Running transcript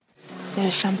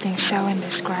There's something so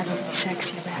indescribably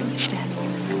sexy about you standing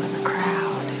in the middle of a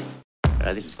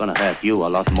crowd. This is going to hurt you a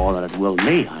lot more than it will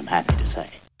me, I'm happy to say.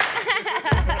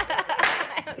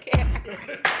 I don't care.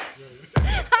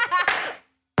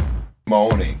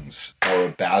 Mornings are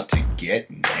about to get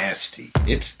nasty.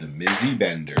 It's the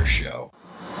Mindbender Show.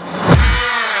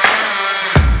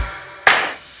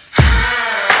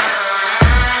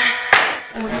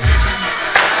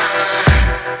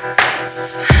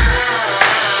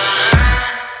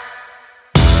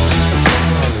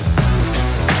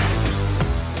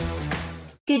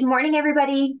 Good morning,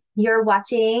 everybody. You're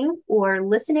watching or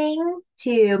listening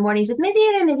to Mornings with Mizzy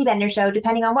or the Mindbender Show,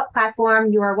 depending on what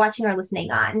platform you are watching or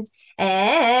listening on.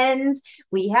 And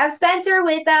we have Spencer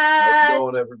with us. How's it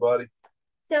going, everybody?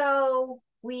 So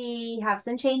we have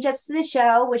some change-ups to the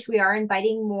show, which we are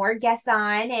inviting more guests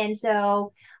on. And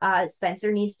so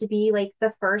Spencer needs to be like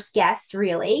the first guest,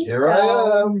 really. Here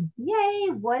I am.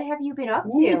 Yay. What have you been up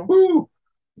to? Woo-hoo.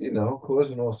 You know,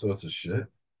 causing all sorts of shit.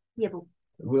 Yeah, but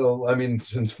Well, I mean,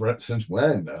 since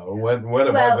when now? When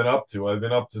have I been up to? I've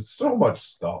been up to so much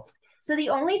stuff. so the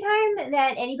only time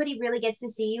that anybody really gets to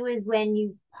see you is when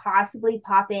you possibly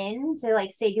pop in to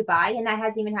like say goodbye, and that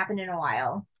hasn't even happened in a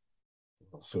while.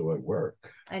 So I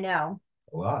work I know.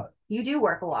 a lot. You do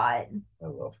work a lot. I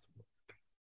love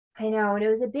I know, and it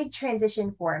was a big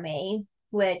transition for me,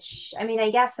 which I mean, I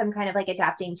guess I'm kind of like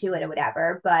adapting to it or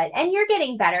whatever, and you're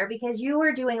getting better because you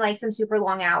were doing like some super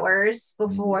long hours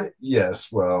before.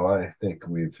 Yes, well, I think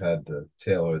we've had to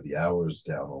tailor the hours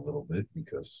down a little bit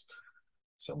because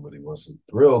somebody wasn't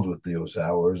thrilled with those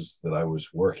hours that I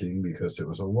was working because it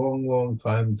was a long, long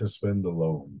time to spend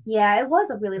alone. Yeah, it was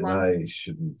a really And long I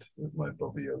shouldn't let my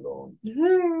puppy alone.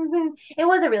 It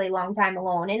was a really long time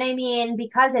alone. And I mean,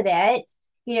 because of it,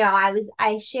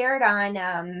 I shared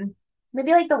on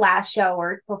maybe like the last show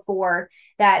or before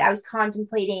that I was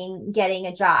contemplating getting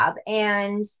a job.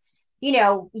 And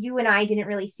you and I didn't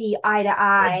really see eye to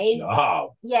eye. A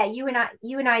job. Yeah, you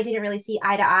and I didn't really see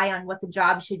eye to eye on what the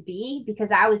job should be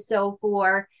because I was so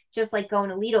for just like going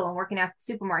to Lidl and working at the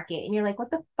supermarket. And you're like, what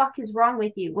the fuck is wrong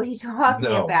with you? What are you talking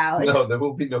about? No, there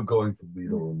will be no going to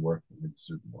Lidl and working in the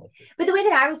supermarket. But the way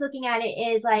that I was looking at it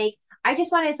is like, I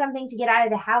just wanted something to get out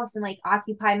of the house and like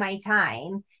occupy my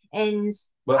time. And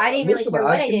I didn't really care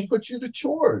what I did. Put you to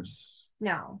chores.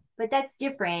 No, but that's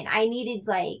different. I needed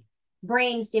like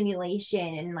brain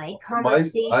stimulation and like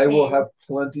conversation. I will have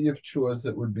plenty of chores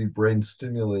that would be brain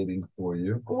stimulating for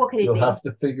you. What could it be? You'll have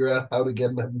to figure out how to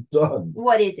get them done.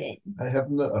 What is it? I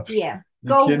have no. Yeah.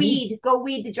 Go weed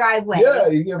the driveway. Yeah,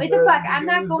 you get what the fuck? I'm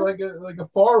not going like a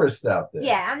forest out there.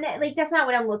 Yeah, I'm not like that's not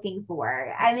what I'm looking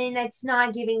for. I mean, that's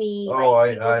not giving me so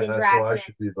I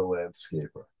should be the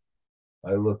landscaper.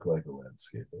 I look like a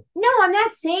landscaper. No, I'm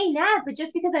not saying that, but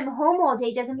just because I'm home all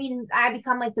day doesn't mean I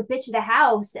become like the bitch of the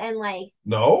house and like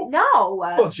No.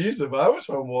 Well, geez, if I was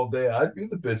home all day, I'd be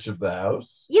the bitch of the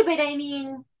house. Yeah, but I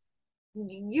mean,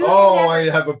 I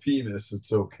have a penis.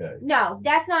 It's okay. No,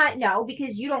 that's not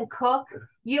because you don't cook.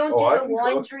 You don't do the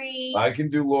laundry. I can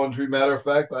do laundry. Matter of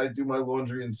fact, I do my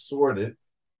laundry and sort it.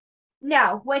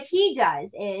 No, what he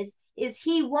does is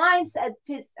he wants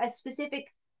a specific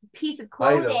piece of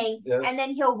clothing, yes. And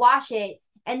then he'll wash it,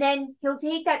 and then he'll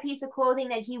take that piece of clothing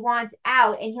that he wants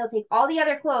out, and he'll take all the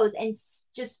other clothes and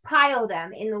just pile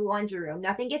them in the laundry room.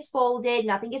 Nothing gets folded,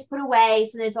 nothing gets put away,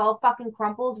 so then it's all fucking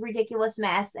crumpled, ridiculous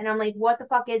mess. And I'm like, what the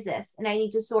fuck is this? And I need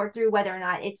to sort through whether or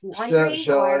not it's laundry.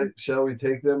 Shall we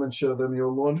take them and show them your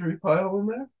laundry pile in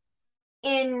there?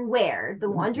 In where? The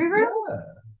laundry room? Yeah.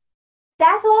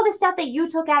 That's all the stuff that you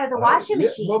took out of the washing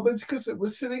machine. Well, but it's because it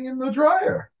was sitting in the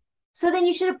dryer. So then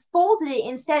you should have folded it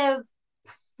instead of.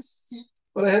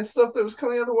 But I had stuff that was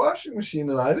coming out of the washing machine,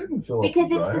 and I didn't fill it.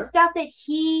 Because it's the stuff that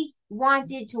he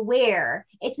wanted to wear.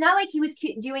 It's not like he was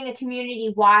doing a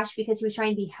community wash because he was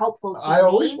trying to be helpful to me. I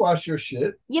always wash your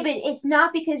shit. Yeah, but it's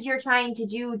not because you're trying to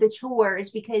do the chores,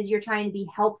 because you're trying to be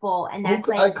helpful, and that's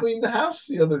I cleaned the house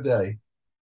the other day.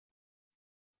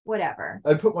 Whatever.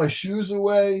 I put my shoes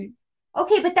away.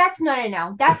 Okay, but that's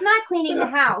no. That's not cleaning the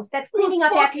house. That's cleaning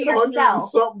up after yourself.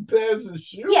 Something pairs of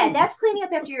shoes. Yeah, that's cleaning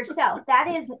up after yourself. That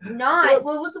is not.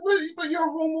 But you're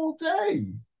home all day.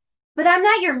 But I'm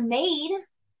not your maid.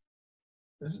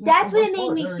 That's what it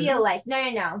made me feel like.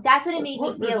 No. That's what it made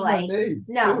me feel like.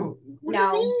 No. What do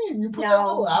you mean? You put that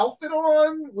little outfit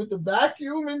on with the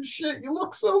vacuum and shit. You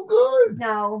look so good.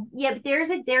 No. Yeah, but there's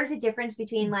a difference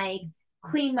between like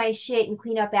clean my shit and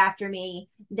clean up after me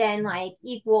than like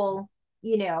equal.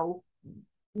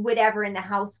 Whatever in the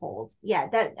household. Yeah,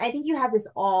 that I think you have this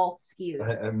all skewed.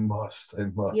 I must.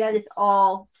 You have this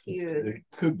all skewed. It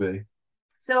could be.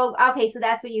 So, okay, so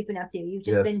that's what you've been up to. You've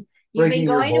just been You've breaking been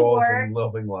your going to balls work, and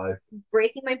loving life.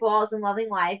 breaking my balls and loving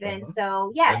life. And Uh-huh.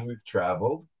 so, yeah, And we've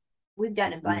traveled. we've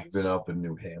done a bunch. We've been up in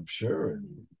New Hampshire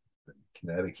and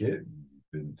Connecticut.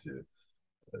 We've been to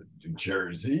New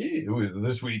Jersey.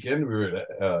 This weekend we were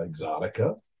at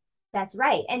Exxxotica. That's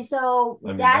right. And so I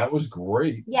mean, that's that was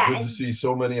great. yeah. Good And, to see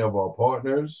so many of our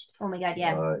partners. oh my God,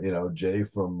 yeah. Jay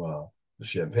from the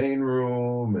Champagne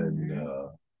Room and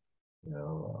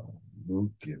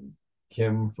Luke and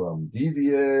Kim from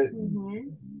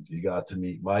Deviant. You got to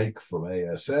meet Mike from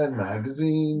ASN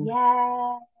Magazine.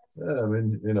 Yes. Yeah, I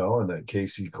mean, and then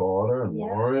Casey Carter and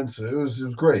Lawrence. It was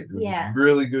great. It was a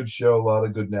really good show, a lot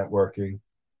of good networking.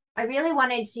 I really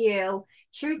wanted to,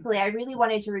 truthfully, I really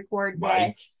wanted to record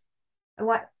this.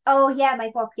 What? Oh yeah,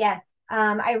 my fault. Yeah.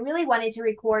 I really wanted to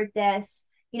record this,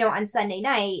 on Sunday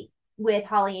night with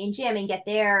Holly and Jim and get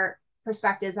their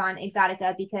perspectives on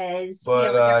Exxxotica because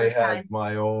but I had time.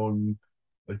 my own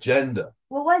agenda.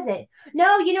 What was it?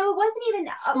 No, it wasn't even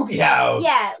Spooky House.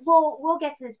 Yeah, we'll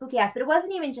get to the Spooky House, but it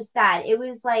wasn't even just that. It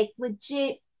was like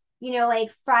legit, like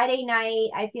Friday night.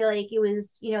 I feel like it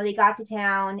was, they got to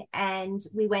town and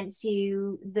we went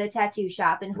to the tattoo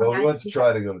shop and we went to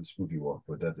try to go to the Spooky Walk,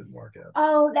 but that didn't work out.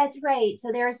 Oh, that's right.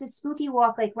 So there's this Spooky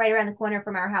Walk like right around the corner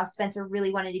from our house. Spencer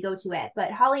really wanted to go to it,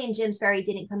 but Holly and Jim's ferry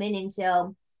didn't come in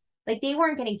until like they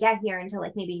weren't going to get here until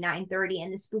like maybe 9:30,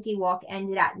 and the Spooky Walk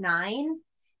ended at 9.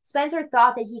 Spencer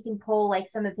thought that he can pull like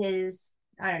some of his,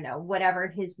 I don't know, whatever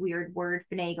his weird word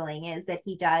finagling is that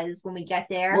he does when we get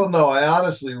there. Well, no, I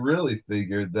honestly really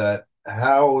figured that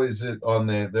how is it on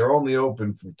there? They're only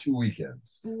open for 2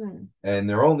 weekends. And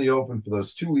they're only open for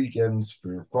those 2 weekends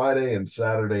for Friday and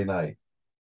Saturday night.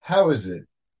 How is it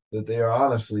that they are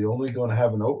honestly only going to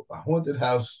have a haunted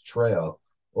house trail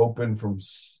open from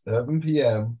 7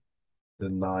 p.m. to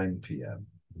 9 p.m.?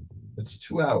 It's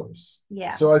 2 hours.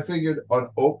 Yeah. So I figured on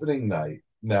opening night,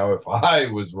 now if I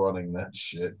was running that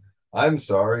shit, I'm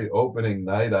sorry, opening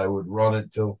night, I would run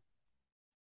it till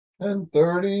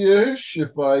 10:30-ish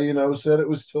if I, said it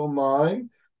was till 9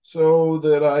 so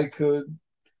that I could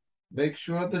make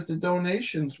sure that the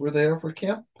donations were there for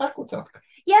Camp Paquatuck.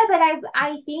 Yeah, but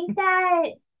I think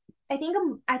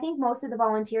most of the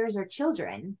volunteers are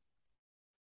children.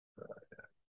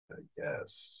 I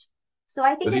guess. So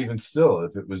I think But even still,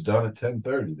 if it was done at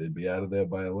 10:30, they'd be out of there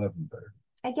by 11:30.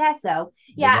 I guess so.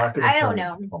 Yeah, I don't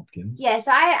know. Pumpkins. Yeah,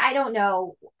 so I don't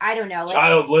know. I don't know. Like,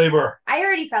 child labor. I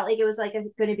already felt like it was like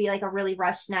going to be like a really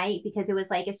rushed night because it was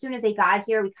like as soon as they got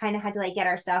here, we kind of had to like get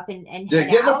our stuff and get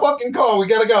in the fucking car. We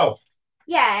gotta go.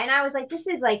 Yeah, and I was like, this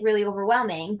is like really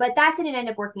overwhelming, but that didn't end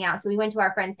up working out. So we went to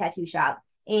our friend's tattoo shop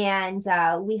and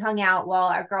we hung out while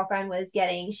our girlfriend was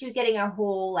getting a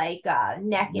whole like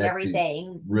neck and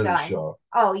everything really done. Sharp.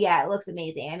 Oh yeah, it looks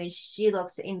amazing. I mean, she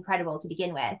looks incredible to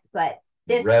begin with, but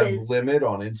this Rev was limit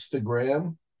on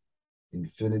Instagram,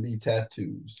 Infinity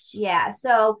Tattoos. Yeah,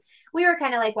 so we were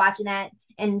kind of like watching that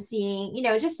and seeing,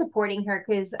 just supporting her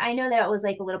because I know that it was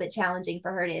like a little bit challenging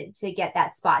for her to get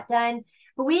that spot done.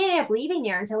 But we ended up leaving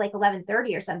there until like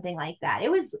 11:30 or something like that. It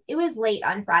was late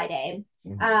on Friday.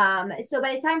 So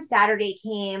by the time Saturday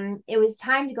came, it was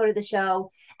time to go to the show.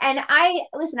 And I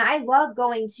love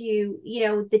going to,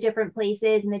 the different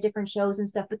places and the different shows and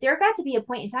stuff. But there got to be a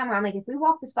point in time where I'm like, if we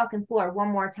walk this fucking floor one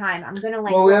more time, I'm gonna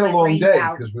like. Well, we had a long day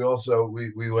because we also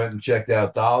we went and checked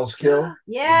out Dolls Kill in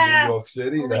New York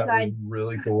City. That was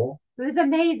really cool. It was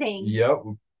amazing. Yep.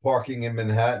 Parking in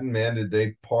Manhattan, man, did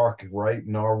they park right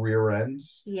in our rear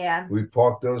ends? Yeah. We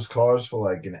parked those cars for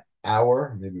like an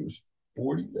hour. Maybe it was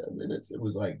 40 minutes. It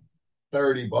was like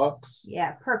 $30.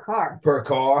 Yeah, per car.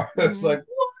 It's like,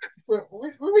 what?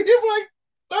 We here for like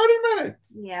 30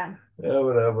 minutes. Yeah. Yeah,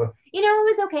 whatever. It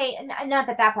was okay. Not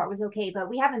that part was okay, but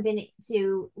we have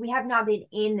not been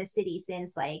in the city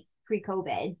since like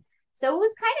pre-COVID. So it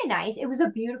was kind of nice. It was a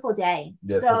beautiful day.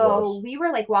 Yes, so we were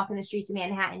like walking the streets of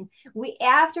Manhattan.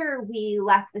 After we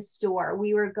left the store,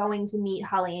 we were going to meet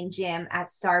Holly and Jim at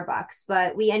Starbucks,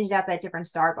 but we ended up at different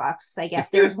Starbucks. I guess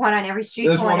there's one on every street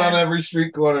corner. There's one on every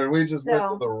street corner, and we just went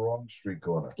to the wrong street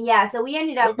corner. Yeah, so we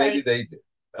ended up maybe they did.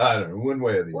 I don't know, one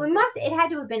way or the other. It had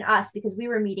to have been us because we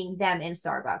were meeting them in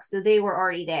Starbucks. So they were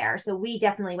already there. So we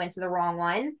definitely went to the wrong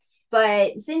one.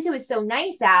 But since it was so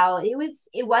nice out,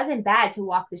 it wasn't bad to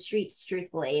walk the streets,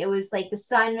 truthfully. It was like the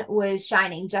sun was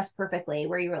shining just perfectly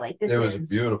where you were like, this is a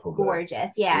beautiful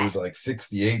gorgeous. Day. Yeah. It was like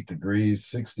 68 degrees,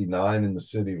 69 in the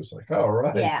city. It was like, all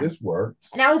right, this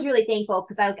works. And I was really thankful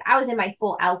because I was in my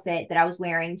full outfit that I was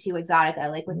wearing to Exxxotica,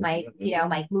 like with my,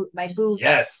 my boots.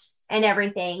 Yes. And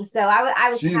everything. So I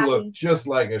was She looked just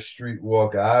like a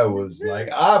streetwalker. I was like,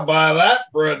 I'll buy that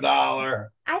for $1.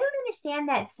 I don't understand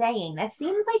that saying. That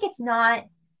seems like it's not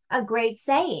a great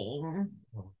saying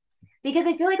because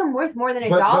I feel like I'm worth more than a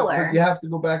But dollar. you have to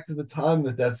go back to the time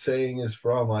that saying is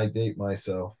from. I date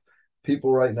myself.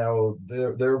 People right now,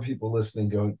 there are people listening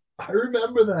going, I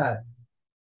remember that.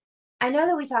 I know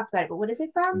that we talked about it, but what is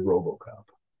it from? RoboCop.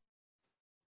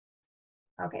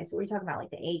 Okay, so we're talking about like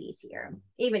the 80s here.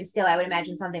 Even still, I would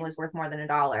imagine something was worth more than a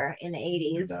dollar in the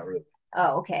 80s. Not really.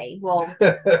 Oh, okay. Well,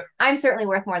 I'm certainly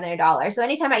worth more than a dollar. So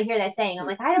anytime I hear that saying, I'm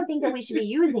like, I don't think that we should be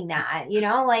using that.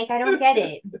 Like I don't get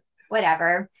it.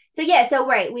 Whatever. So yeah, so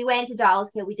right, we went to Dolls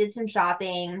Kit, we did some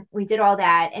shopping, we did all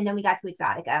that, and then we got to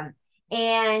Exxxotica.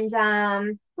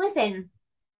 And listen,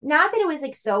 not that it was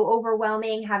like so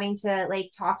overwhelming having to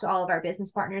like talk to all of our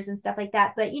business partners and stuff like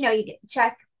that, but you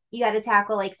got to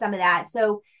tackle like some of that.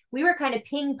 So we were kind of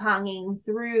ping-ponging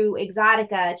through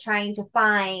Exxxotica trying to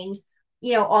find,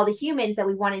 all the humans that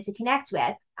we wanted to connect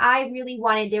with. I really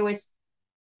wanted, there was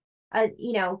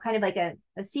kind of like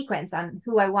a sequence on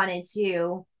who I wanted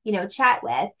to, chat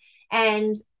with.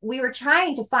 And we were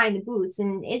trying to find the booths,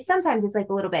 and sometimes it's like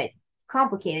a little bit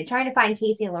complicated trying to find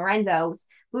Casey and Lorenzo's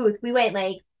booth. We went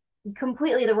like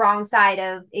completely the wrong side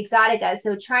of Exxxotica.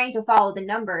 So trying to follow the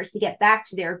numbers to get back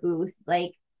to their booth,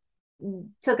 like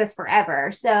took us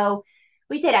forever. So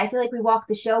we did. I feel like we walked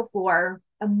the show for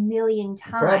a million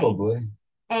times. Probably.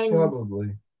 And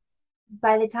probably.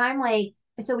 by the time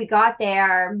so we got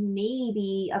there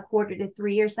maybe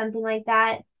 2:45 or something like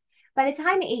that. By the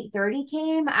time 8:30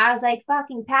 came, I was like,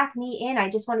 fucking pack me in. I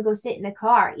just want to go sit in the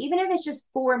car. Even if it's just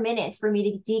 4 minutes for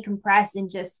me to decompress and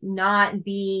just not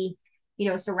be,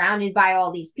 surrounded by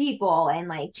all these people and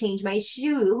like change my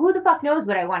shoe. Who the fuck knows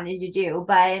what I wanted to do?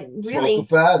 But really, smoke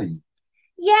a fatty.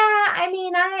 Yeah, I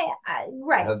mean, I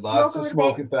right. Had lots of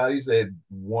smoking fatties. They had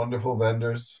wonderful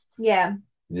vendors. Yeah.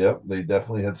 Yep, they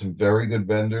definitely had some very good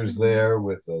vendors there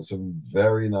with some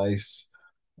very nice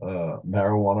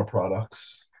marijuana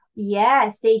products.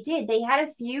 Yes, they did. They had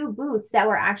a few booths that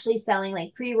were actually selling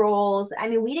like pre-rolls. I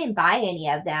mean, we didn't buy any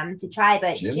of them to try,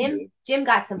 but Jim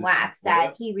got some wax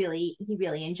that he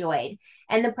really enjoyed.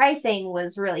 And the pricing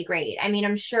was really great. I mean,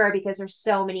 I'm sure because there's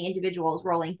so many individuals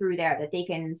rolling through there that they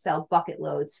can sell bucket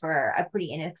loads for a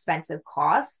pretty inexpensive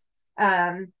cost.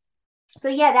 So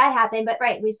yeah, that happened. But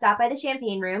right, we stopped by the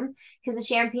Champagne Room because the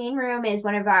Champagne Room is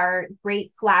one of our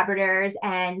great collaborators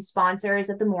and sponsors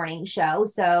of the morning show.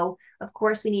 So of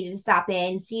course we needed to stop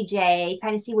in, see Jay,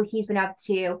 kind of see what he's been up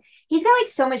to. He's got like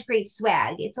so much great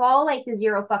swag. It's all like the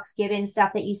zero fucks given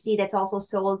stuff that you see that's also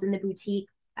sold in the boutique.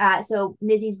 So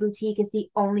Mizzy's Boutique is the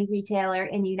only retailer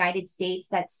in the United States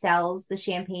that sells the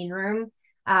Champagne Room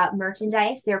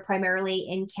merchandise. They're primarily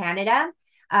in Canada.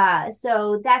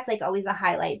 So that's like always a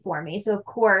highlight for me. So of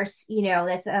course,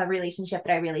 that's a relationship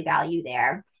that I really value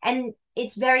there. And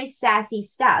it's very sassy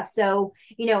stuff. So,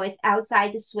 it's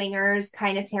outside the swingers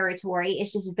kind of territory.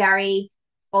 It's just very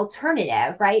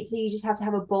alternative, right? So you just have to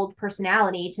have a bold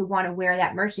personality to want to wear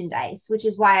that merchandise, which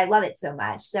is why I love it so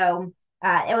much. So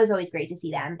it was always great to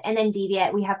see them. And then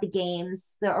Deviant, we have the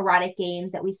games, the erotic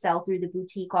games that we sell through the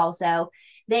boutique also.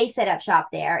 They set up shop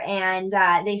there and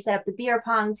they set up the beer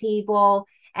pong table.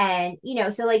 And,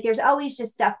 so like there's always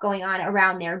just stuff going on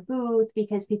around their booth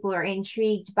because people are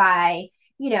intrigued by,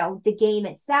 the game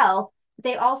itself. But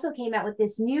they also came out with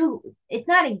this new, it's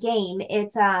not a game.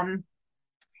 It's,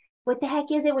 what the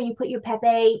heck is it when you put your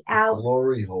Pepe out?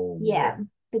 Glory hole. Yeah,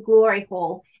 the glory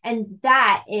hole. And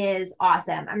that is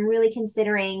awesome. I'm really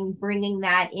considering bringing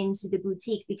that into the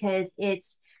boutique because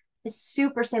it's a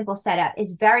super simple setup.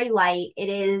 It's very light.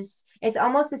 It's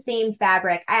almost the same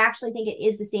fabric. I actually think it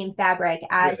is the same fabric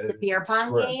as the beer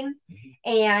pong game.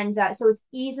 And so it's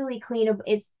easily cleanable.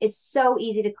 It's so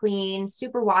easy to clean,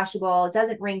 super washable, it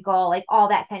doesn't wrinkle, like all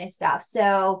that kind of stuff.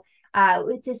 So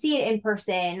to see it in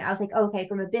person, I was like, okay,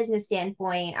 from a business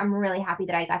standpoint, I'm really happy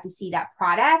that I got to see that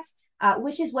product,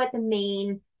 which is what the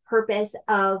main purpose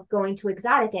of going to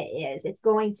Exxxotica is. It's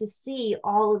going to see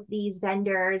all of these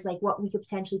vendors, like what we could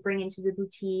potentially bring into the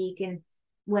boutique and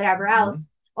whatever else.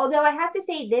 Although I have to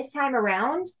say this time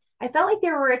around, I felt like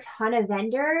there were a ton of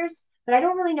vendors, but I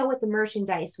don't really know what the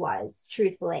merchandise was,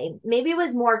 truthfully. Maybe it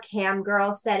was more cam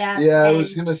girl setups. Yeah, I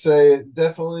was gonna say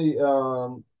definitely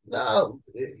no,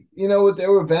 what,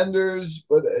 there were vendors,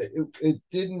 but it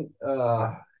didn't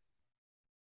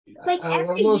like I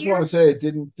almost want to say it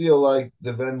didn't feel like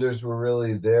the vendors were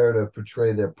really there to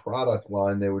portray their product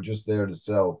line. They were just there to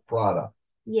sell product.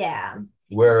 Yeah.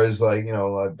 Whereas like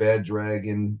Bad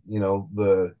Dragon,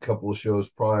 the couple of shows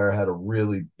prior had a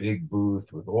really big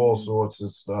booth with all sorts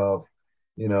of stuff.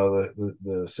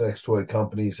 The sex toy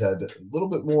companies had a little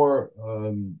bit more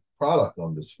product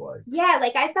on display. Yeah,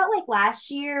 like I felt like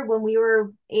last year when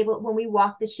we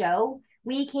walked the show,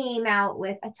 we came out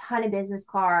with a ton of business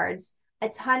cards, a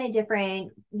ton of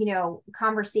different,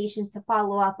 conversations to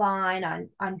follow up on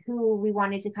who we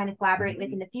wanted to kind of collaborate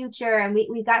with in the future. And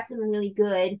we got some really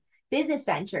good business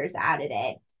ventures out of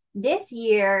it. This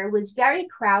year was very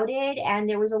crowded and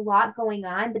there was a lot going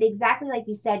on, but exactly like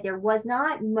you said, there was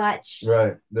not much.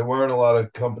 Right. There weren't a lot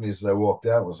of companies that I walked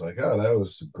out and was like, oh, that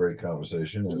was a great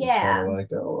conversation. It was kind of like,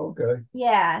 oh, okay.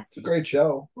 Yeah. It's a great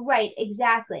show. Right,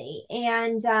 exactly.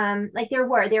 And like there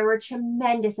were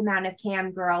tremendous amount of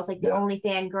cam girls, like the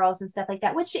OnlyFans girls and stuff like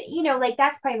that, which like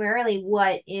that's primarily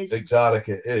what is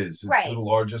Exxxotica is. It's right. the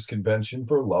largest convention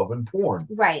for love and porn.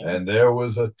 Right. And there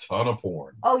was a ton of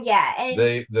porn. Oh yeah. And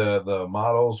the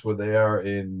models were there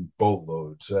in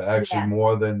boatloads. Actually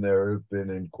more than there have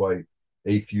been in quite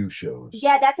a few shows.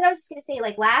 Yeah, that's what I was just gonna say.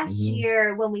 Like last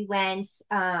year when we went,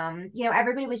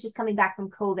 everybody was just coming back from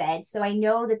COVID. So I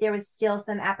know that there was still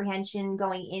some apprehension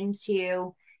going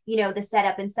into, the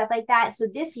setup and stuff like that. So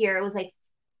this year it was like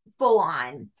full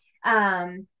on.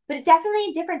 But it definitely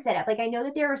a different setup. Like I know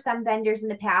that there were some vendors in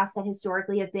the past that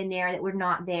historically have been there that were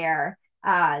not there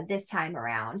this time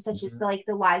around, such as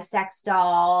the live sex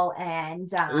doll and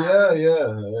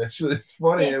yeah. Actually it's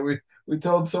funny. We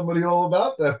told somebody all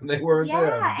about them and they weren't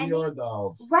there. VR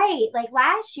dolls. Right. Like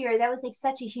last year, that was like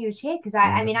such a huge hit because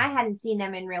I mean, I hadn't seen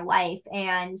them in real life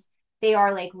and they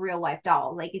are like real life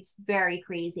dolls. Like it's very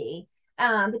crazy.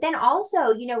 But then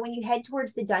also, when you head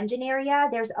towards the dungeon area,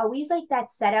 there's always like that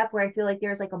setup where I feel like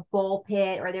there's like a bowl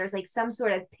pit or there's like some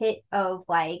sort of pit of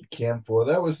like Camp 4.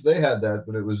 They had that,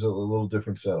 but it was a little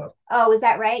different setup. Oh, is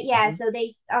that right? Yeah. So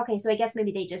so I guess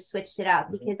maybe they just switched it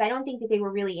up because I don't think that they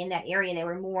were really in that area. They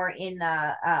were more in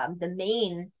the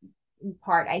main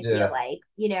part, I feel like,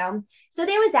 So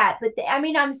there was that, but I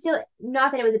mean, I'm still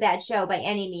not that it was a bad show by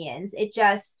any means. It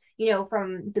just,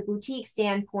 from the boutique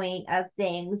standpoint of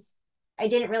things, I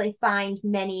didn't really find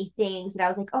many things that I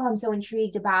was like, oh, I'm so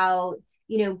intrigued about,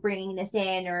 bringing this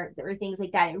in or things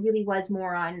like that. It really was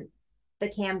more on the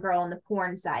cam girl and the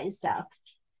porn side of stuff.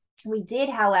 We did,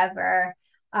 however,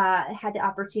 had the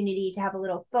opportunity to have a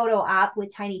little photo op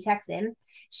with Tiny Texan.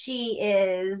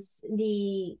 She's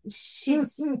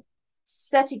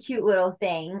such a cute little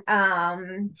thing.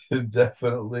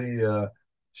 Definitely.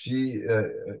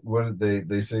 What did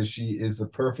they say? She is the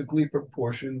perfectly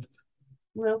proportioned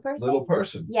little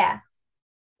person. Yeah.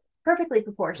 Perfectly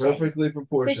proportioned.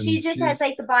 So she just has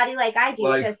like the body like I do,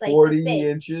 like just like 40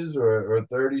 inches or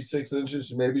 36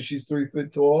 inches. Maybe she's 3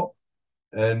 feet tall,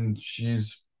 and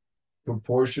she's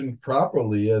proportioned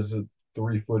properly as a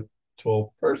 3 foot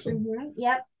tall person.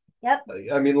 Yep.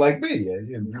 I mean, like me,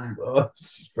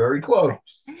 very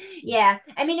close. Yeah.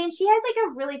 I mean, and she has like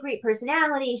a really great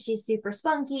personality. She's super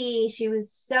spunky. She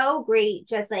was so great,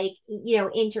 just like,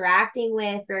 interacting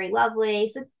with, very lovely.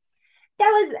 So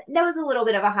that was a little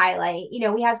bit of a highlight.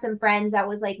 We have some friends that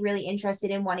was like really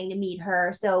interested in wanting to meet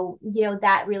her. So,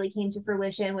 that really came to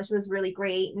fruition, which was really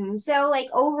great. And so like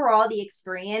overall, the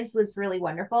experience was really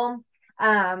wonderful.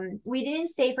 We didn't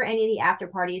stay for any of the after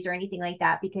parties or anything like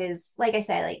that because like I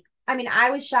said, like I mean, I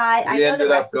was shy. We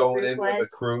ended up going in with a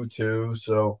crew too,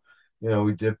 so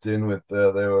we dipped in with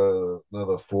there were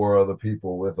another 4 other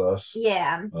people with us.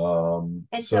 Yeah. And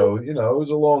so it was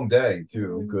a long day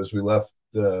too because we left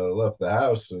the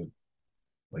house at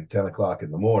like 10 o'clock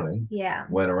in the morning. Yeah.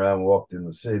 Went around, walked in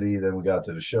the city, then we got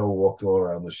to the show, walked all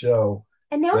around the show.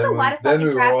 And there was a lot of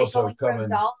fucking traffic going from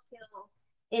Dollskill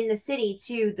in the city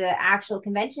to the actual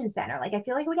convention center. Like I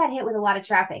feel like we got hit with a lot of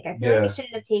traffic. I feel like it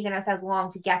shouldn't have taken us as long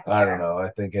to get there. I don't know. I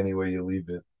think any way you leave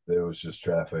it, there was just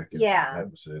traffic. That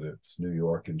was it. It's New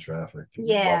York and traffic.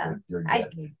 You're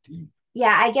getting it deep.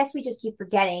 Yeah, I guess we just keep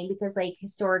forgetting because like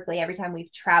historically every time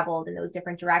we've traveled in those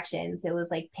different directions, it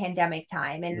was like pandemic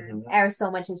time and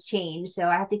so much has changed. So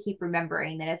I have to keep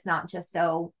remembering that it's not just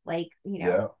so like,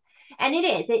 and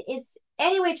it is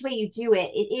any which way you do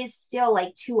it, it is still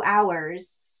like 2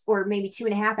 hours or maybe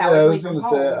 2.5 hours. Yeah, I was going to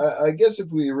say, I guess if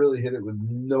we really hit it with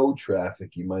no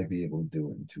traffic, you might be able to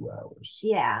do it in 2 hours.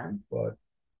 Yeah. But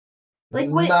like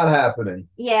not happening.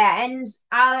 Yeah. And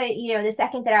the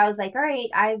second that I was like, all right,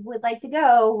 I would like to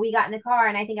go, we got in the car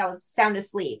and I think I was sound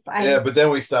asleep. But then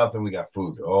we stopped and we got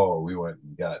food. Oh, we went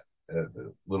and got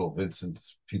the Little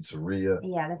Vincent's Pizzeria.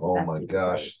 Yeah, that's oh my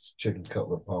gosh, place. Chicken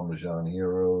cutlet Parmesan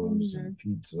Heroes and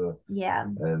pizza. Yeah,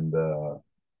 and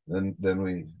then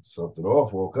we slept it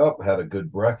off. Woke up, had a good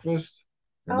breakfast.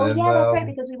 And that's right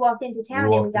because we walked into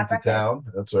town and we got breakfast.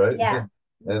 That's right. Yeah,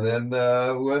 and then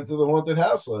we went to the haunted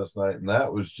house last night, and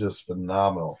that was just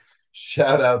phenomenal.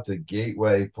 Shout out to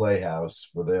Gateway Playhouse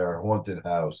for their haunted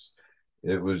house.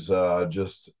 It was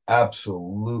just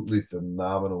absolutely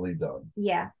phenomenally done.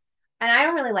 Yeah. And I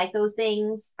don't really like those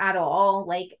things at all.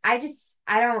 Like I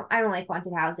don't like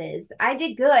haunted houses. I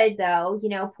did good though.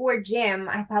 Poor Jim.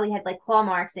 I probably had like claw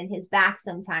marks in his back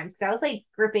sometimes because I was like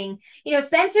gripping.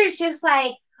 Spencer's just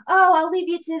like, oh, I'll leave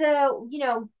you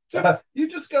to just you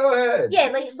just go ahead. yeah,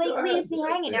 You like just go leaves ahead.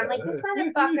 me hanging. I'm like, this Yeah.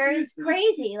 motherfucker is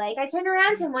crazy. Like I turned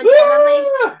around to him one time. I'm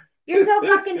like, you're so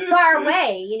fucking far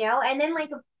away, and then like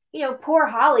poor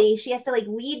Holly, she has to like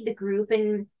lead the group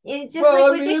and it's just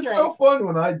Well, like I mean, it's so ridiculous. fun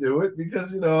when I do it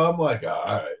because I'm like, all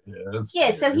right, yeah, let's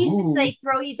Yeah, see. so he's just Ooh. like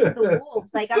throw you to the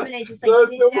wolves. Like I'm gonna just like So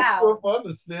it's ditch so much more out. fun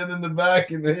to stand in the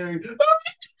back and hear.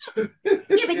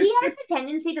 Yeah, but he has the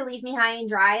tendency to leave me high and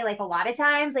dry like a lot of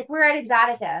times. Like we're at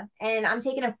Exxxotica and I'm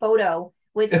taking a photo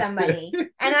with somebody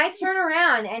and I turn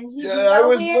around and he's Yeah, I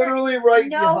was nowhere, literally right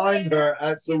behind nowhere her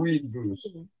at the to weed be booth.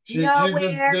 seen. She just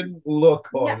Nowhere. didn't look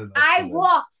No, hard enough I for me.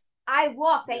 walked. I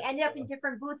walked. I ended up in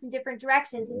different booths in different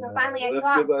directions until finally I That's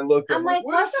saw because him. I looked. I'm I'm like, like,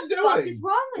 what what is she the fuck is doing?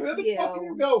 wrong Where with the fuck are you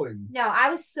you? going? No, I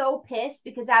was so pissed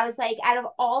because I was like, out of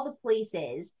all the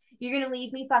places, you're gonna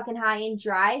leave me fucking high and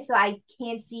dry, so I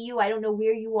can't see you. I don't know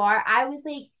where you are. I was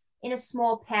like in a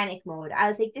small panic mode. I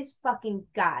was like, this fucking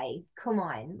guy, come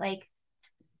on. Like,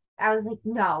 I was like,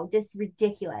 no, this is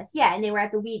ridiculous. Yeah, and they were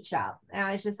at the weed shop. And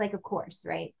I was just like, of course,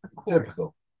 right? Of course.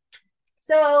 Typical.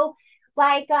 So,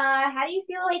 like, how do you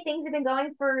feel like things have been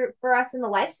going for us in the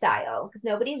lifestyle? Because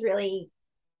nobody's really,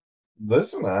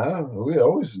 Listen, we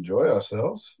always enjoy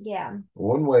ourselves yeah,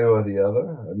 one way or the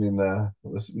other. I mean,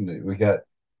 listen, we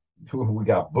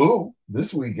got Boo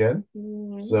this weekend,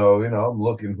 mm, so I'm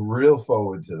looking real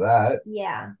forward to that,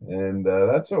 yeah, and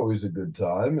that's always a good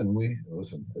time. And we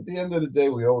listen. At the end of the day,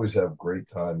 we always have great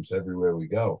times everywhere we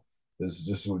go. It's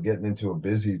just we're getting into a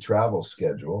busy travel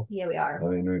schedule. yeah, we I are.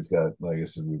 mean, we've got, like I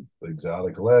said,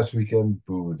 Exotica last weekend,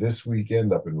 Boo this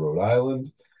weekend up in Rhode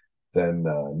Island. Then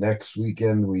next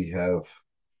weekend we have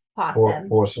Awesome.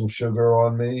 pour some sugar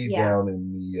on me Yeah, down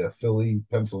in the Philly,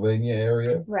 Pennsylvania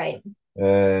area. right.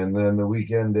 And then the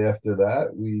weekend after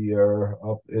that, we are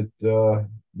up at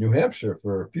New Hampshire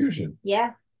for Fusion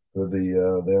Yeah. for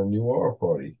their new aura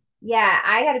party. Yeah,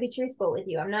 I got to be truthful with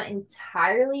you. I'm not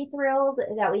entirely thrilled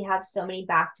that we have so many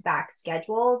back-to-back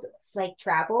scheduled like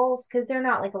travels because they're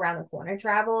not like around the corner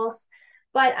travels.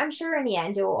 But I'm sure in the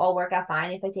end it will all work out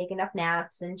fine if I take enough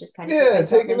naps and just kind of put Yeah, myself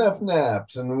take in. enough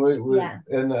naps, and Yeah.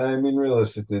 and I mean,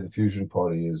 realistically, the fusion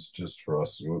party is just for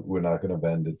us. We're not going to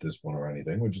bend at this one or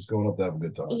anything. We're just going up to have a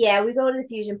good time. Yeah, we go to the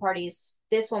fusion parties.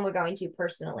 This one we're going to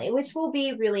personally, which will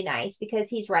be really nice because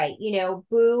he's right.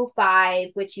 Boo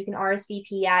 5, which you can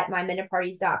RSVP at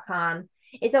myminutparties.com.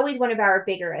 It's always one of our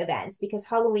bigger events because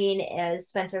Halloween is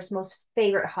Spencer's most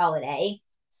favorite holiday.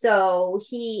 So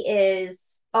he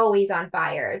is always on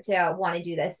fire to want to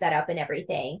do this setup and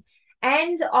everything.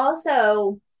 And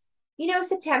also,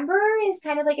 September is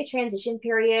kind of like a transition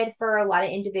period for a lot of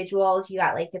individuals. You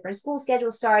got like different school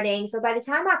schedules starting. So by the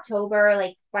time October,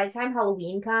 like by the time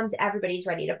Halloween comes, everybody's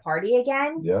ready to party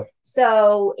again. Yep.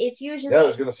 So it's usually, Yeah, I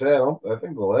was going to say, I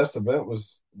think the last event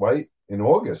was White in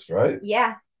August, right?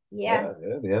 yeah, Yeah,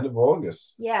 the end of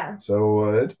August. yeah, So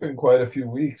it's been quite a few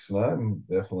weeks, and I'm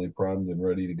definitely primed and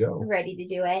ready to go. ready to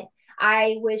do it.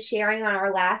 I was sharing on my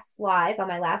last live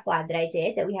that I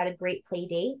did, that we had a great play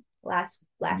date last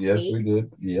Yes, week. we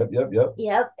did. Yep.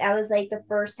 Yep, that was like the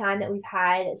first time that we've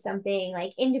had something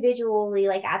like individually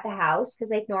like at the house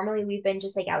because like normally we've been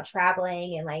just like out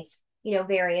traveling and like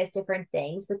various different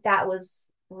things, but that was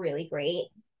really great.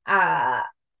 Uh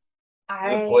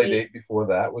The play I date before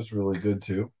that was really good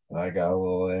too. I got a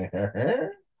little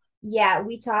Yeah,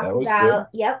 we that talked was good. about,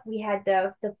 yep, we had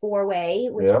the four-way,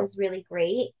 which Yep. was really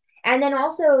great. And then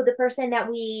also the person that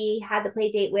we had the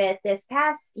play date with this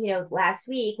past, last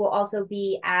week will also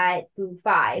be at Boo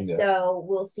 5. Yeah. So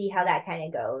we'll see how that kind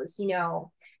of goes.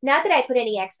 Not that I put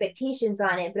any expectations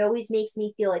on it, but it always makes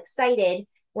me feel excited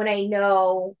when I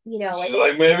know, She's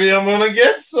like, maybe I'm gonna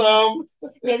get some.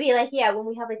 maybe like, yeah, when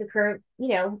we have like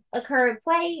a current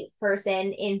play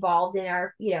person involved in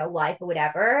our, life or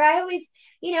whatever. I always,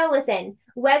 listen,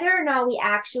 whether or not we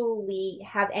actually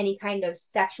have any kind of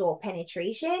sexual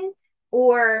penetration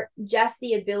or just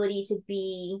the ability to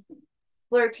be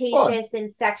flirtatious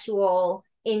and sexual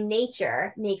in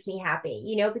nature makes me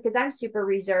happy, because I'm super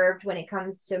reserved when it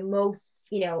comes to most,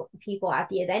 people at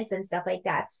the events and stuff like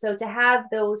that. So to have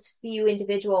those few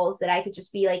individuals that I could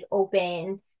just be like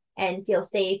open and feel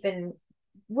safe and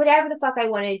whatever the fuck I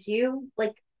want to do,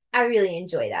 like I really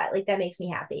enjoy that. Like that makes me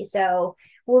happy. So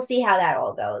we'll see how that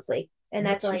all goes. Like, and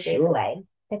that's That's for only days sure. away.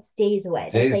 That's days away.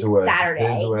 That's Days like away. Days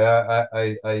Saturday.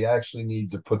 away. I actually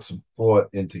need to put some thought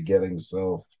into getting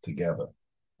self together.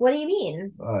 What do you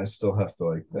mean? I still have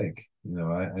to think. I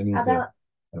How need to about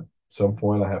some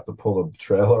point I have to pull the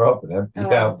trailer up and empty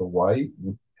Oh. out the white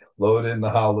and load in the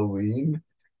Halloween.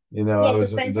 You know, I Yeah, so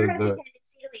was Spencer has a tendency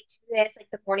to like do this like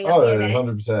the morning of oh, the event.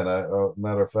 100%.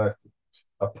 Matter of fact,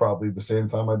 probably the same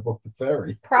time I booked the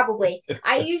ferry. Probably.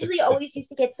 I usually always used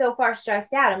to get so far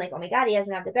stressed out. I'm like, oh my God, he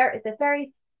doesn't have the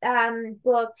ferry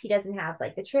booked. He doesn't have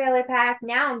like the trailer packed.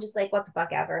 Now I'm just like, what the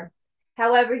fuck ever.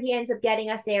 However, he ends up getting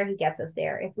us there, he gets us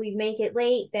there. If we make it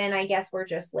late, then I guess we're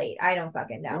just late. I don't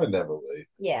fucking know. We're never late.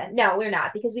 Yeah, no, we're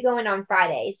not because we go in on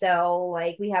Friday, so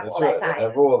like we have That's all right. that I time.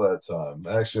 have all that time.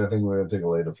 Actually, I think we're gonna take a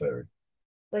later ferry.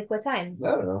 Like what time?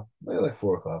 I don't know, maybe like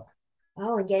 4 o'clock.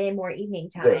 Oh, and get in more evening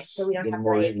time, Yes, so we don't get have to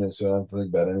more like, evening, so I don't have to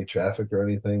think about any traffic or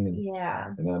anything,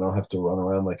 yeah, and I don't have to run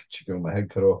around like a chicken with my head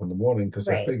cut off in the morning because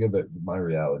I right. figure that my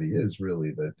reality is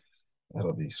really that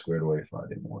that'll be squared away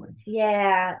Friday morning.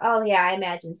 Yeah. Oh, yeah, I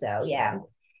imagine so. Yeah. So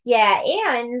Yeah,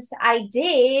 and I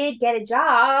did get a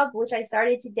job, which I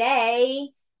started today.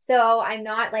 So I'm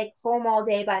not like home all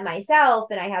day by myself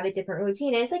and I have a different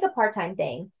routine. And it's like a part-time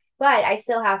thing. But I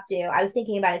still have to. I was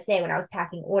thinking about it today when I was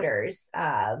packing orders.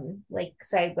 Like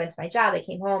so I went to my job, I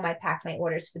came home, I packed my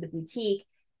orders for the boutique,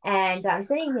 and I'm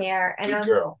sitting there and good I'm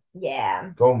girl, yeah.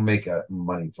 go make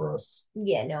money for us.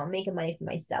 Yeah, no, I'm making money for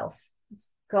myself.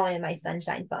 It's going in my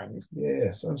sunshine fund.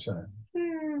 Yeah, sunshine.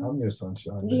 Hmm. I'm your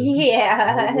sunshine, baby.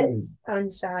 Yeah, Already.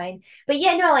 sunshine. But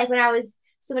yeah, no, like when I was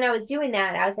doing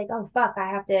that, I was like, oh fuck, I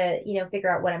have to,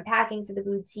 figure out what I'm packing for the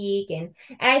boutique and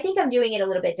I think I'm doing it a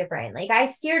little bit different. Like I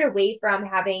steered away from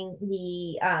having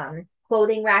the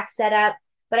clothing rack set up,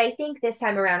 but I think this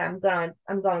time around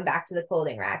I'm going back to the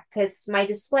clothing rack because my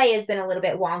display has been a little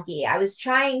bit wonky. I was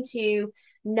trying to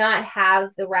not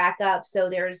have the rack up so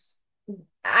there's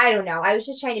I don't know. I was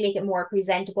just trying to make it more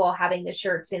presentable, having the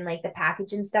shirts in like the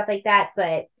package and stuff like that,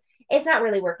 but it's not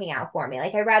really working out for me.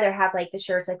 Like I'd rather have like the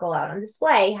shirts that go out on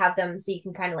display, have them so you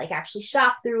can kind of like actually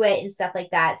shop through it and stuff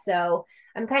like that. So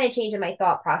I'm kind of changing my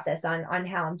thought process on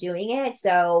how I'm doing it.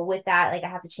 So with that, like I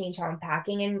have to change how I'm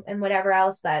packing and whatever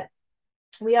else, but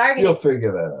we are You'll gonna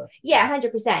figure that out. yeah,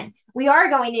 100%. We are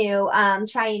going to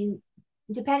try and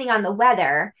depending on the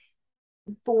weather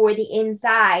for the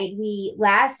inside, we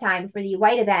last time for the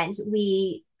white event,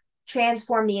 we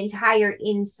transformed the entire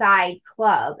inside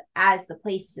club as the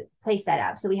place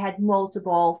setup. So we had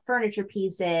multiple furniture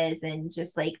pieces and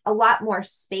just like a lot more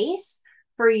space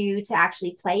for you to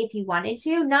actually play if you wanted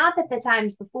to. Not that the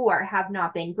times before have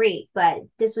not been great, but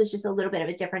this was just a little bit of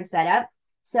a different setup.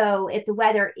 So if the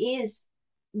weather is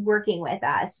working with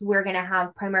us, we're going to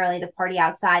have primarily the party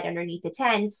outside underneath the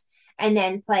tent and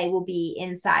then play will be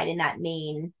inside in that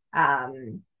main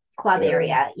club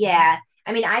area. Yeah.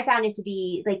 I mean, I found it to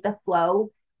be like the flow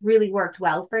really worked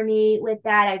well for me with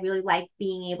that. I really liked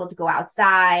being able to go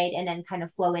outside and then kind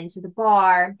of flow into the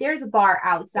bar. There's a bar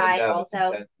outside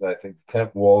also. I think the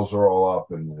tent walls are all up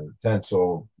and the tent's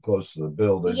all close to the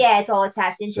building. Yeah, it's all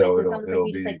attached into it. So So it's almost like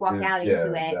you just like walk out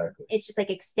into it. Exactly. It's just like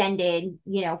extended,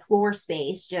 floor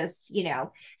space, just.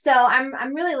 So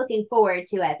I'm really looking forward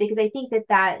to it because I think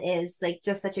that is like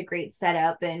just such a great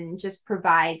setup and just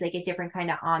provides like a different kind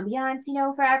of ambiance,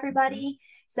 for everybody.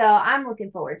 So I'm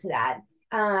looking forward to that.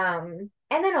 And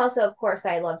then also, of course,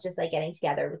 I love just like getting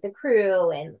together with the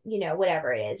crew and,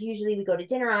 whatever it is. Usually we go to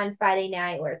dinner on Friday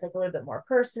night where it's like a little bit more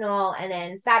personal. And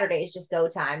then Saturday is just go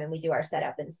time and we do our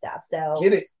setup and stuff. So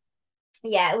Get it.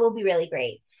 Yeah, it will be really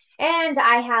great. And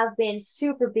I have been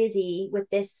super busy with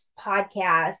this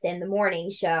podcast and the morning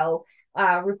show,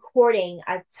 recording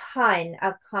a ton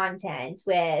of content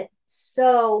with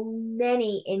so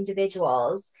many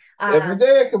individuals. Every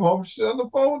day I come home, she's on the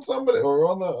phone with somebody or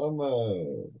on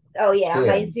the Oh yeah, on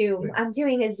my cam Zoom. thing. I'm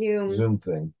doing a Zoom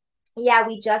thing. Yeah,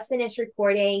 we just finished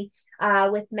recording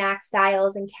with Max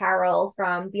Styles and Carol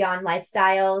from Beyond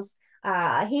Lifestyles.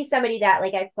 He's somebody that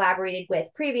like I've collaborated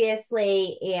with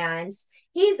previously, and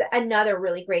he's another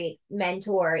really great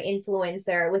mentor,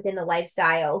 influencer within the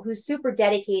lifestyle who's super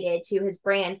dedicated to his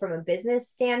brand from a business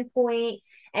standpoint.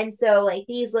 And so, like,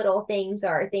 these little things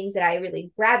are things that I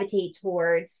really gravitate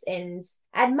towards and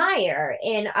admire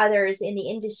in others in the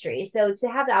industry. So, to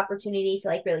have the opportunity to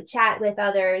like really chat with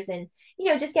others and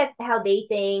just get how they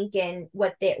think and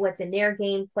what's in their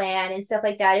game plan and stuff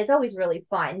like that is always really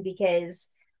fun because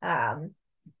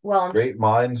well, Great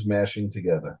minds mashing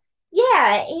together.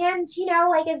 yeah, and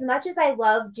like as much as I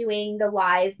love doing the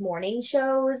live morning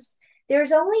shows,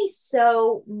 there's only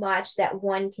so much that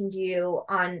one can do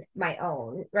on my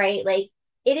own, right? Like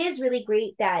it is really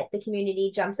great that the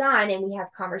community jumps on and we have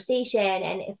conversation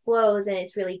and it flows and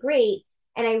it's really great.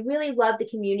 And I really love the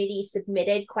community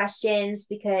submitted questions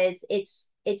because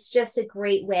it's just a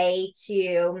great way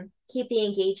to keep the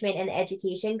engagement and the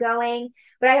education going.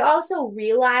 But I also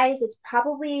realize it's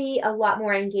probably a lot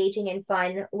more engaging and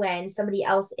fun when somebody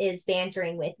else is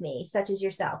bantering with me, such as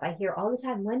yourself. I hear all the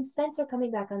time, when's Spencer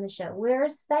coming back on the show?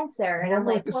 Where's Spencer? And I'm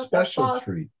like, a what special the fuck?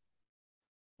 treat.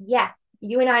 Yeah,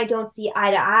 you and I don't see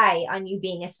eye to eye on you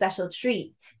being a special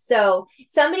treat. So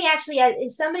somebody actually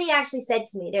said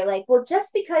to me, they're like, well,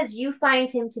 just because you find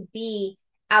him to be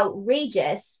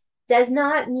outrageous does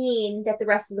not mean that the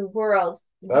rest of the world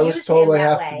I was views told him I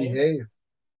that have to way. behave.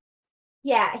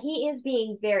 Yeah, he is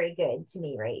being very good to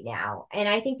me right now. And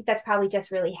I think that that's probably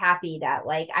just really happy that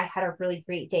like I had a really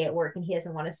great day at work and he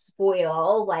doesn't want to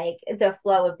spoil like the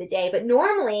flow of the day. But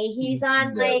normally he's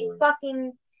on like Never.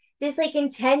 fucking this like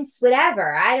intense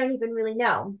whatever. I don't even really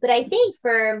know. But I think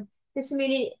for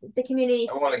the community.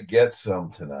 I want to get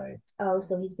some tonight. Oh,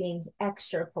 so he's being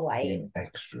extra polite. Being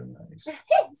extra nice.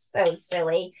 It's so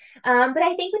silly. But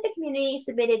I think with the community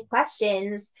submitted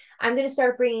questions, I'm going to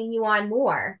start bringing you on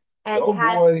more and Oh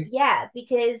boy. yeah,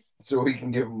 because So we can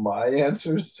give my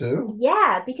answers too?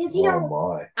 you know,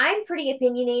 my. I'm pretty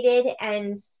opinionated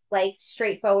and like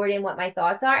straightforward in what my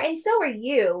thoughts are, and so are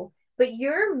you, but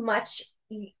you're much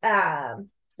like I'm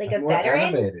a more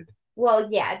veteran. animated. Well,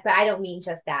 yeah, but I don't mean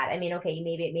just that. I mean, okay, you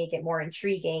maybe make it more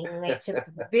intriguing, like to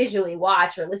visually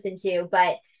watch or listen to,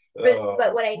 but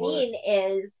but what I boy. mean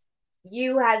is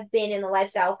you have been in the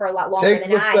lifestyle for a lot longer Take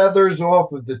than the I. feathers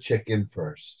off of the chicken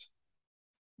first.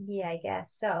 Yeah, I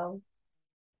guess so.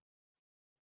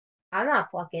 I'm not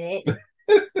fucking it.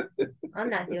 I'm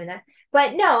not doing that.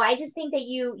 But no, I just think that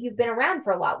you've been around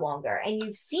for a lot longer and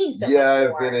you've seen so much I've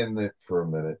more. been in it for a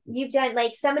minute. You've done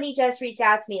like somebody just reached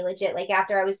out to me legit like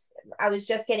after I was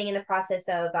just getting in the process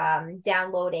of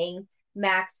downloading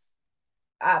Mac's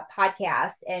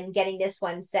podcast and getting this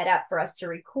one set up for us to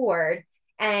record,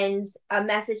 and a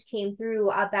message came through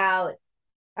about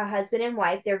a husband and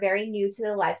wife. They're very new to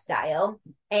the lifestyle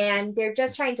and they're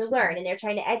just trying to learn and they're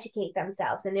trying to educate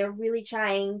themselves and they're really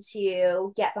trying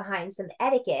to get behind some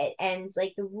etiquette and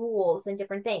like the rules and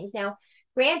different things. Now,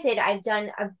 granted, I've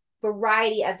done a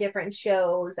variety of different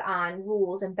shows on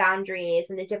rules and boundaries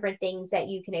and the different things that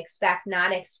you can expect,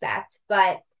 not expect,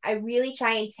 but I really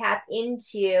try and tap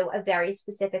into a very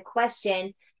specific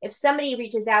question. If somebody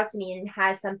reaches out to me and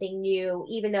has something new,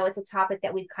 even though it's a topic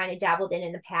that we've kind of dabbled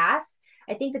in the past,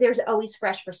 I think that there's always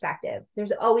fresh perspective.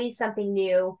 There's always something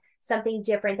new, something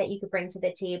different that you could bring to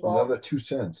the table. Another 2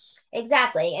 cents.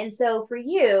 Exactly. And so for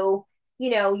you, you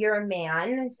know, you're a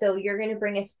man, so you're going to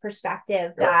bring a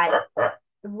perspective that,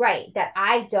 right, that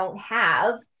I don't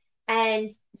have. And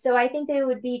so I think that it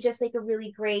would be just like a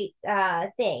really great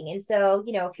thing. And so,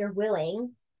 you know, if you're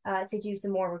willing to do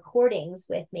some more recordings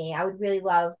with me, I would really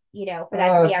love, you know, for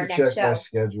that to be our next check show. my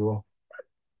schedule.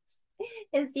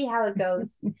 And see how it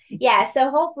goes. Yeah,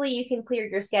 so hopefully you can clear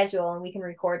your schedule and we can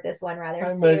record this one rather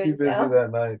soon. I might be busy that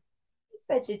night.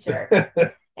 Such a jerk.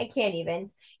 I can't even.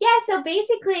 Yeah, so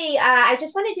basically, I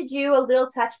just wanted to do a little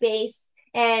touch base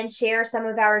and share some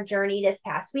of our journey this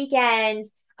past weekend.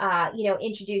 You know,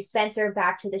 introduce Spencer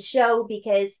back to the show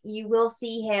because you will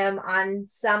see him on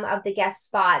some of the guest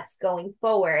spots going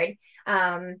forward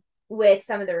with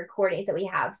some of the recordings that we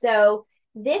have. So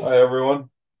hi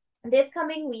everyone. This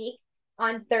coming week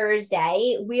on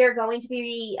Thursday, we are going to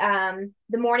be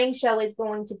the morning show is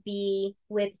going to be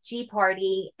with G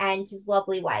Party and his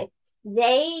lovely wife.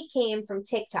 They came from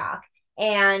TikTok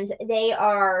and they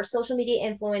are social media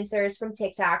influencers from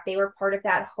TikTok. They were part of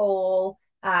that whole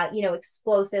you know,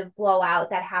 explosive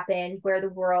blowout that happened where the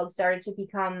world started to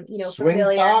become, you know,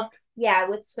 familiar. Yeah,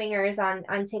 with swingers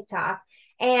on TikTok.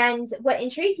 And what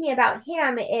intrigued me about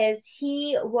him is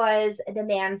he was the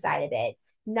man side of it.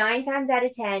 9 times out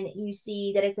of 10, you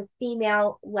see that it's a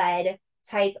female-led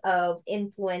type of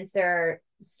influencer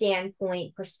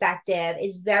standpoint perspective.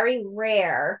 Is very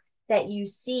rare that you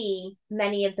see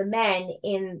many of the men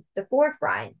in the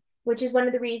forefront, which is one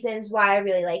of the reasons why I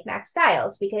really like Max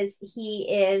Styles, because he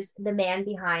is the man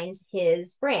behind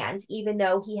his brand. Even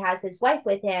though he has his wife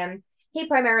with him, he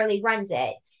primarily runs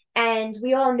it. And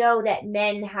we all know that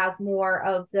men have more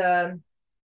of the,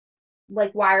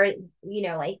 like, why are, you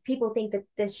know, like people think that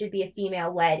this should be a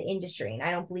female-led industry, and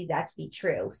I don't believe that to be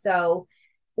true. So,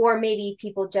 or maybe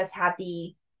people just have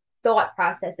the thought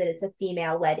process that it's a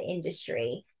female-led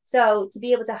industry. So to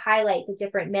be able to highlight the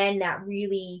different men that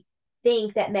really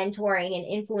think that mentoring and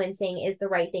influencing is the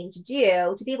right thing to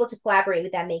do, to be able to collaborate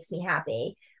with them makes me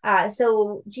happy.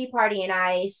 So G Party and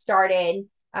I started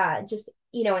just,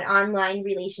 you know, an online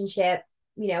relationship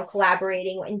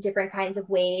collaborating in different kinds of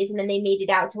ways. And then they made it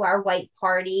out to our white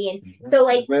party. And so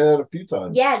like, made it a few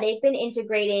times. yeah, they've been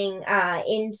integrating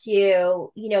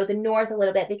into, the North a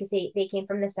little bit because they came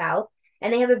from the South.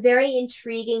 And they have a very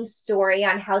intriguing story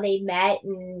on how they met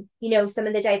and, some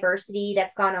of the diversity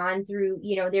that's gone on through,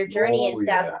 their journey and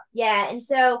stuff. Yeah. And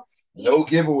so no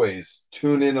giveaways.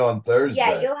 Tune in on Thursday.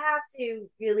 yeah, you'll have to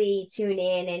really tune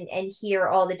in and hear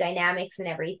all the dynamics and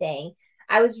everything.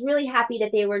 I was really happy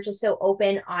that they were just so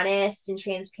open, honest, and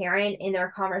transparent in their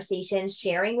conversations,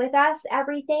 sharing with us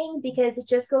everything, because it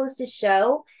just goes to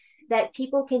show that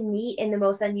people can meet in the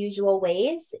most unusual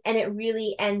ways, and it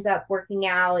really ends up working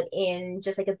out in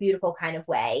just like a beautiful kind of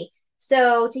way.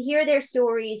 So to hear their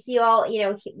stories, see all,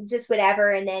 just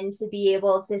whatever, and then to be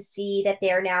able to see that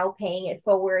they're now paying it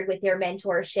forward with their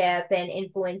mentorship and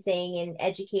influencing and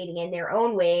educating in their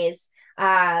own ways,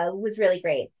 was really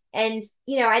great. And,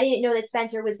 I didn't know that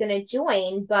Spencer was going to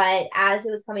join, but as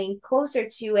it was coming closer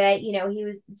to it,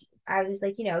 I was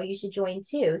like, you should join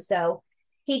too. So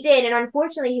he did. And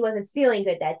unfortunately, he wasn't feeling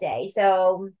good that day.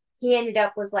 So he ended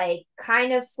up was like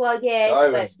kind of sluggish. I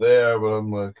was there, but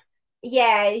I'm like,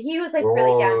 yeah, he was like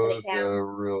really down to the I count.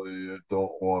 really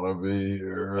don't want to be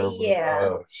here.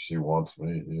 Yeah. She wants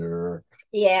me here.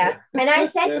 Yeah. And I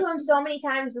said to him so many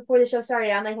times before the show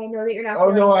started, I'm like, I know that you're not Oh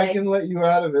feeling no, good. I can let you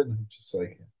out of it. I'm just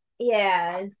like,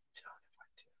 yeah.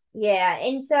 Yeah.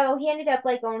 And so he ended up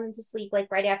like going to sleep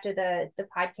like right after the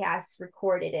podcast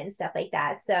recorded and stuff like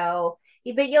that. So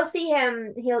but you'll see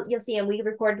him, you'll see him. We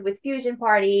recorded with fusion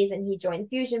parties and he joined the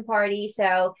fusion party.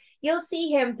 So you'll see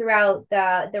him throughout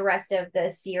the rest of the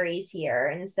series here.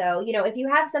 And so, if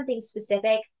you have something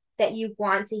specific that you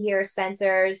want to hear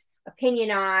Spencer's opinion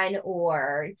on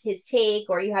or his take,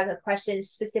 or you have a question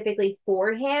specifically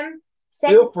for him,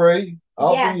 feel free.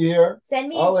 I'll be here. Send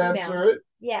me I'll an email. answer it.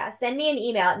 Yeah, send me an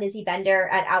email at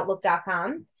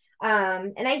Mindbender@outlook.com.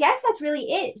 And I guess that's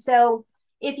really it. So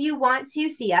if you want to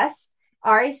see us,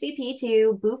 RSVP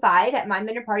to Boo5 at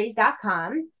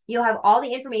mindbenderparties.com. You'll have all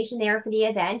the information there for the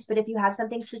event. But if you have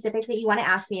something specific that you want to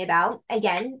ask me about,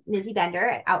 again,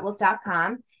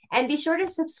 MizzyBender@outlook.com. And be sure to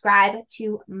subscribe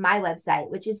to my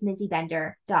website, which is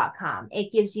MizzyBender.com.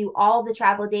 It gives you all the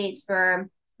travel dates for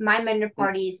Mindbender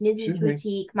parties, Mizzy's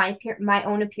boutique, my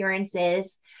own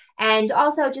appearances, and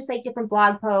also just like different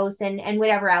blog posts and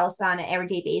whatever else on an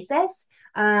everyday basis.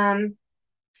 You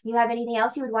have anything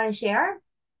else you would want to share?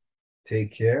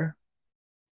 Take care.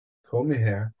 Comb your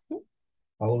hair.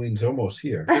 Halloween's almost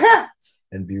here.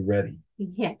 And be ready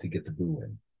to get the boo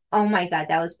in. Oh my God,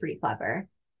 that was pretty clever.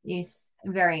 You're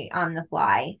very on the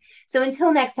fly. So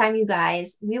until next time, you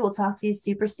guys, we will talk to you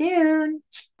super soon.